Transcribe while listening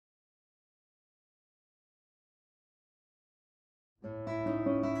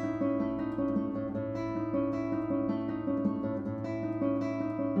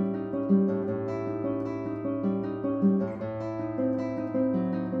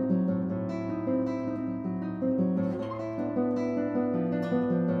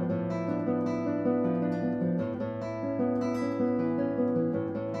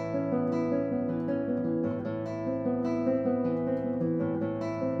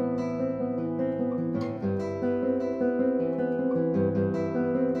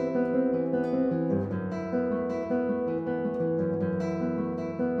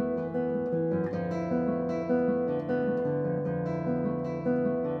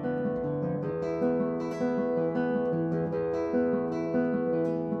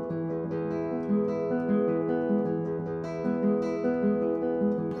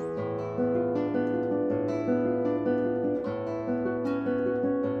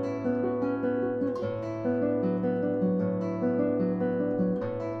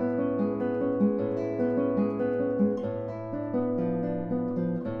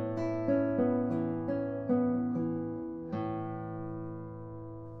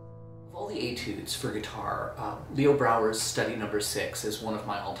Etudes for guitar, Leo Brouwer's Study No. 6 is one of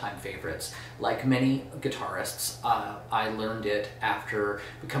my all-time favorites. Like many guitarists, I learned it after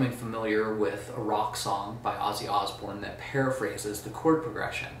becoming familiar with a rock song by Ozzy Osbourne that paraphrases the chord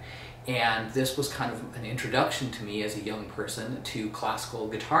progression. And this was kind of an introduction to me as a young person to classical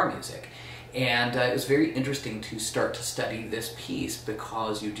guitar music. And it was very interesting to start to study this piece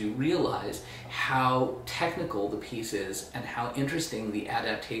because you do realize how technical the piece is and how interesting the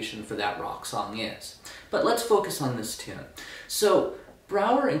adaptation for that rock song is. But let's focus on this tune. So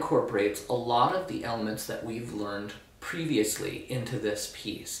Brouwer incorporates a lot of the elements that we've learned previously into this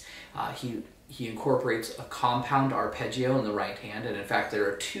piece. He incorporates a compound arpeggio in the right hand, and in fact there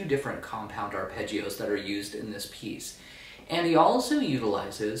are two different compound arpeggios that are used in this piece. And he also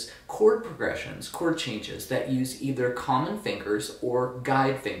utilizes chord progressions, chord changes that use either common fingers or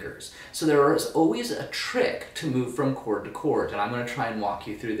guide fingers. So there is always a trick to move from chord to chord, and I'm going to try and walk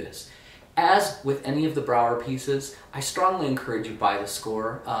you through this. As with any of the Brouwer pieces, I strongly encourage you to buy the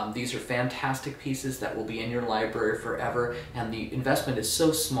score. These are fantastic pieces that will be in your library forever, and the investment is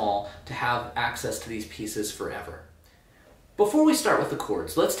so small to have access to these pieces forever. Before we start with the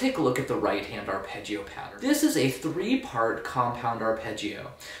chords, let's take a look at the right-hand arpeggio pattern. This is a three-part compound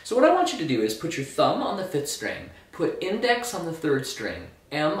arpeggio. So what I want you to do is put your thumb on the 5th string, put index on the 3rd string,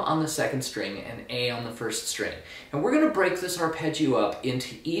 M on the 2nd string, and A on the 1st string. And we're going to break this arpeggio up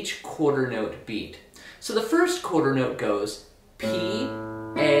into each quarter note beat. So the first quarter note goes P,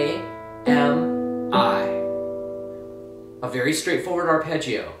 A, M, I. A very straightforward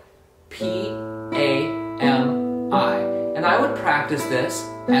arpeggio. P, A, M, I. And I would practice this,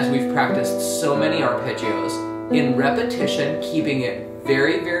 as we've practiced so many arpeggios, in repetition, keeping it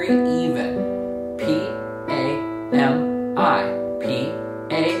very, very even. P, A, M, I. P,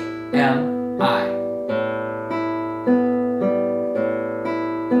 A, M, I.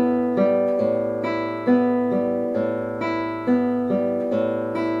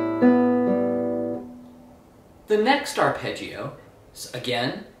 The next arpeggio,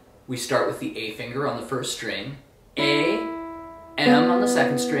 again, we start with the A finger on the 1st string, A, M on the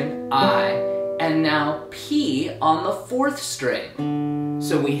 2nd string, I, and now P on the 4th string.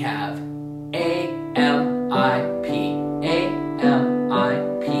 So we have A, M, I, P, A, M, I,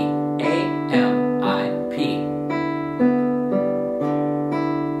 P, A, M, I, P.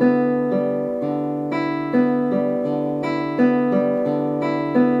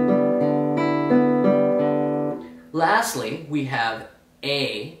 Lastly, we have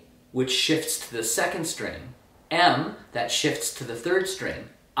A, which shifts to the 2nd string, M, that shifts to the 3rd string,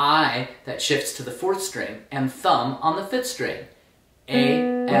 I, that shifts to the 4th string, and thumb on the 5th string. A,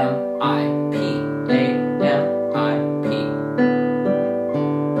 M, I, P, A, M, I, P.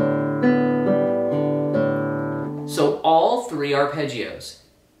 So all three arpeggios,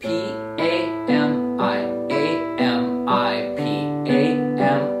 P, A, M, I, A, M, I, P, A,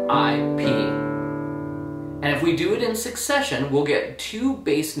 M, I, P. And if we do it in succession, we'll get two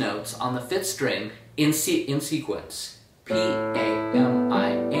bass notes on the 5th string in sequence. P, A, M,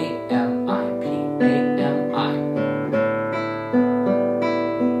 I, A, M, I, P, A, M, I.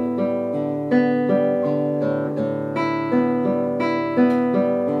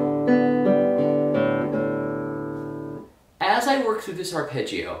 As I work through this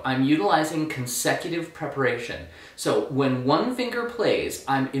arpeggio, I'm utilizing consecutive preparation. So when one finger plays,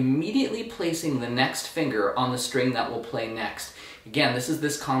 I'm immediately placing the next finger on the string that will play next. Again, this is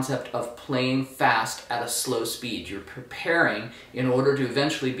this concept of playing fast at a slow speed. You're preparing in order to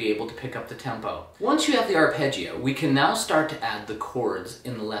eventually be able to pick up the tempo. Once you have the arpeggio, we can now start to add the chords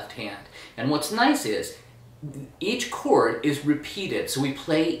in the left hand. And what's nice is each chord is repeated, so we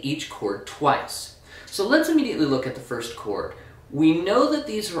play each chord twice. So let's immediately look at the first chord. We know that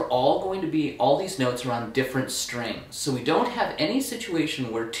these are all going to be, all these notes are on different strings. So we don't have any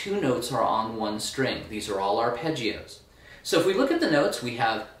situation where two notes are on one string. These are all arpeggios. So if we look at the notes, we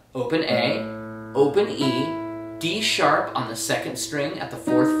have open A, open E, D sharp on the second string at the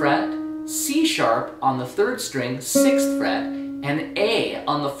 4th fret, C sharp on the 3rd string, 6th fret, and A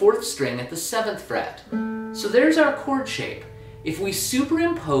on the 4th string at the 7th fret. So there's our chord shape. If we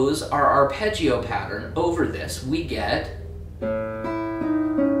superimpose our arpeggio pattern over this, we get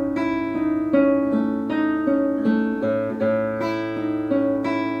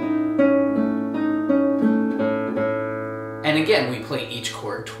and again, we play each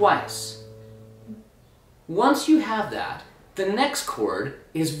chord twice. Once you have that, the next chord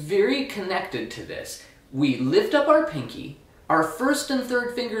is very connected to this. We lift up our pinky, our first and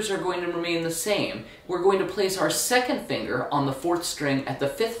third fingers are going to remain the same. We're going to place our second finger on the 4th string at the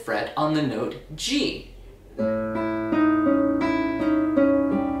 5th fret on the note G.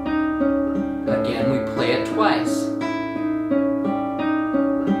 Again, we play it twice.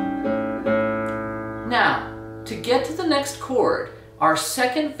 Now, to get to the next chord, our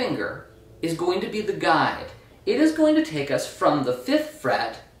second finger is going to be the guide. It is going to take us from the 5th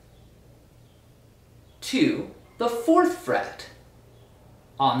fret to the 4th fret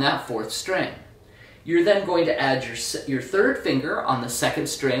on that 4th string. You're then going to add your third finger on the 2nd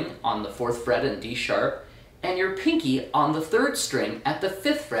string on the 4th fret in D sharp, and your pinky on the 3rd string at the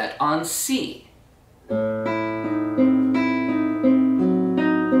 5th fret on C. Playing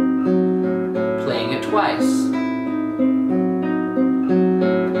it twice.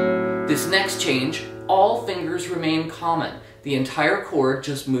 This next change, all fingers remain common. The entire chord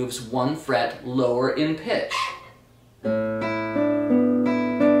just moves 1 fret lower in pitch. To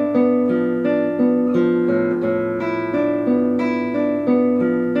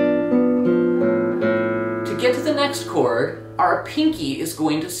get to the next chord, our pinky is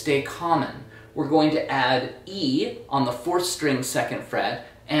going to stay common. We're going to add E on the 4th string 2nd fret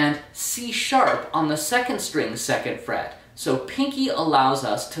and C sharp on the 2nd string 2nd fret. So pinky allows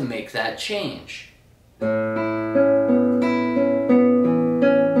us to make that change.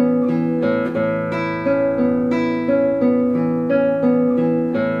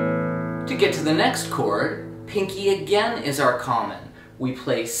 To get to the next chord, pinky again is our common. We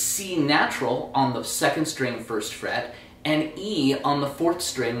play C natural on the 2nd string 1st fret and E on the 4th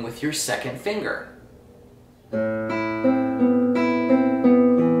string with your 2nd finger.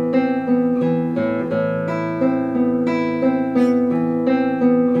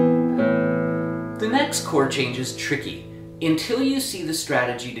 The next chord change is tricky until you see the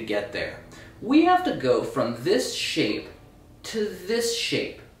strategy to get there. We have to go from this shape to this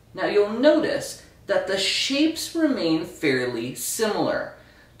shape. Now you'll notice that the shapes remain fairly similar.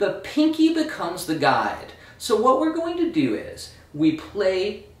 The pinky becomes the guide. So what we're going to do is we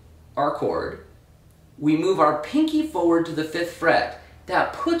play our chord, we move our pinky forward to the 5th fret.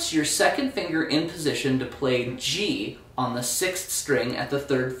 That puts your 2nd finger in position to play G on the 6th string at the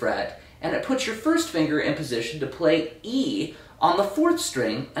 3rd fret, and it puts your 1st finger in position to play E on the 4th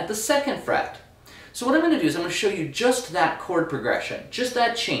string at the 2nd fret. So what I'm going to do is I'm going to show you just that chord progression, just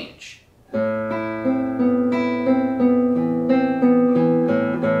that change.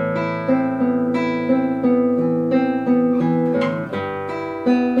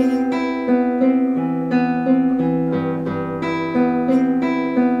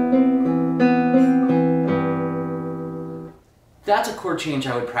 That's a chord change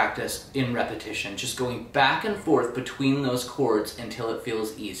I would practice in repetition, just going back and forth between those chords until it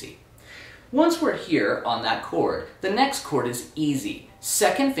feels easy. Once we're here on that chord, the next chord is easy.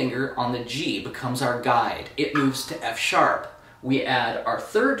 2nd finger on the G becomes our guide. It moves to F sharp. We add our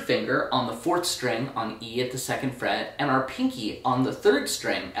 3rd finger on the 4th string on E at the 2nd fret and our pinky on the 3rd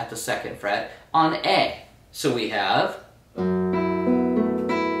string at the 2nd fret on A. So we have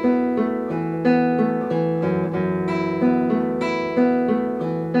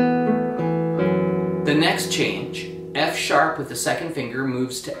the next change, F sharp with the 2nd finger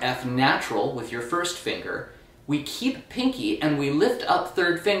moves to F natural with your 1st finger. We keep pinky and we lift up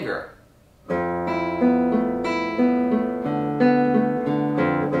 3rd finger.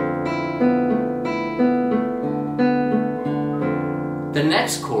 The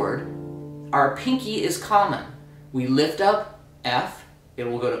next chord, our pinky is common. We lift up F, it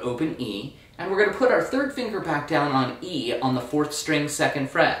will go to open E, And we're going to put our third finger back down on E on the 4th string, 2nd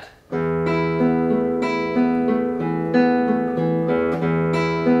fret.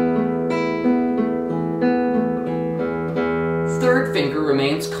 Third finger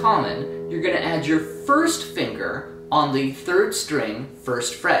remains common. You're going to add your first finger on the 3rd string,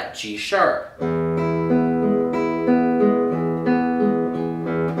 1st fret, G sharp.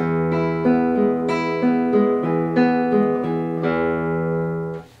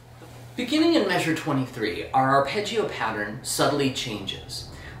 Beginning in measure 23, our arpeggio pattern subtly changes.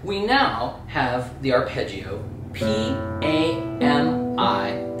 We now have the arpeggio P-A-M-I,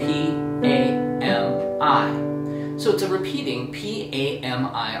 P-A-M-I. So it's a repeating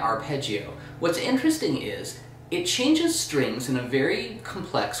P-A-M-I arpeggio. What's interesting is it changes strings in a very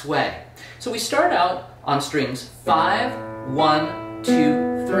complex way. So we start out on strings 5, 1,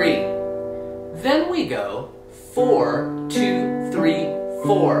 2, 3. Then we go 4, 2, 3,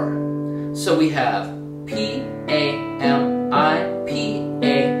 4. So we have P-A-M-I,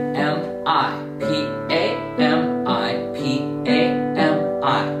 P-A-M-I, P-A-M-I,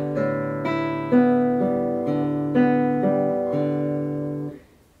 P-A-M-I.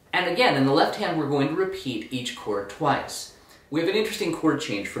 And again, in the left hand, we're going to repeat each chord twice. We have an interesting chord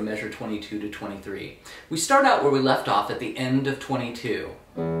change from measure 22 to 23. We start out where we left off at the end of 22.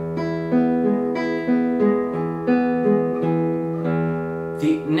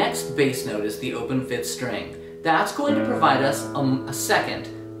 The next bass note is the open 5th string. That's going to provide us a second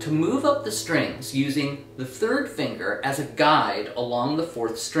to move up the strings using the 3rd finger as a guide along the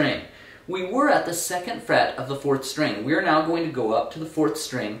 4th string. We were at the 2nd fret of the 4th string. We are now going to go up to the 4th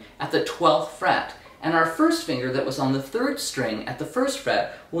string at the 12th fret. And our first finger that was on the 3rd string at the 1st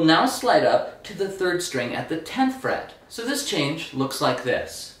fret will now slide up to the 3rd string at the 10th fret. So this change looks like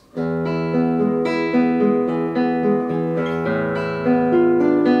this.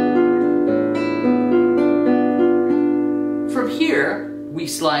 Here, we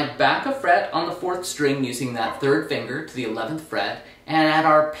slide back a fret on the 4th string using that 3rd finger to the 11th fret, and add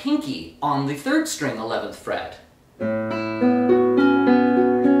our pinky on the 3rd string 11th fret.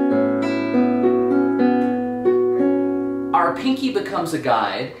 Our pinky becomes a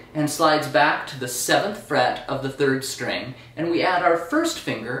guide and slides back to the 7th fret of the 3rd string, and we add our first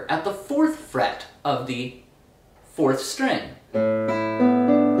finger at the 4th fret of the 4th string.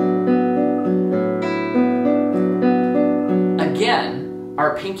 Again,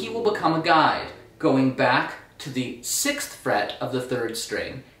 our pinky will become a guide, going back to the 6th fret of the 3rd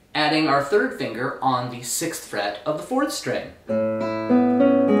string, adding our 3rd finger on the 6th fret of the 4th string.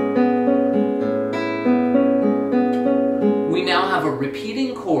 We now have a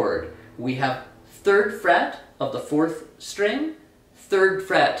repeating chord. We have 3rd fret of the 4th string, 3rd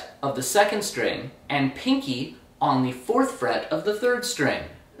fret of the 2nd string, and pinky on the 4th fret of the 3rd string.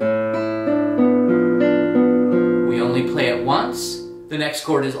 We only play it once. The next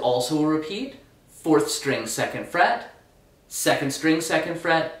chord is also a repeat. 4th string, 2nd fret, 2nd string, 2nd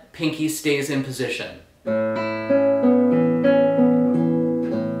fret, pinky stays in position.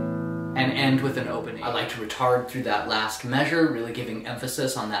 And end with an opening. I like to retard through that last measure, really giving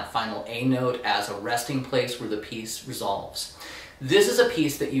emphasis on that final A note as a resting place where the piece resolves. This is a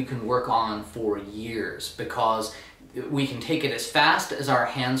piece that you can work on for years because we can take it as fast as our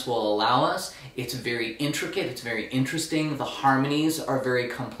hands will allow us. It's very intricate, it's very interesting, the harmonies are very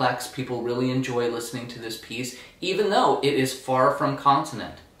complex. People really enjoy listening to this piece, even though it is far from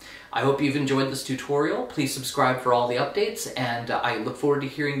consonant. I hope you've enjoyed this tutorial. Please subscribe for all the updates, and I look forward to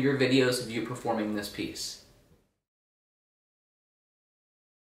hearing your videos of you performing this piece.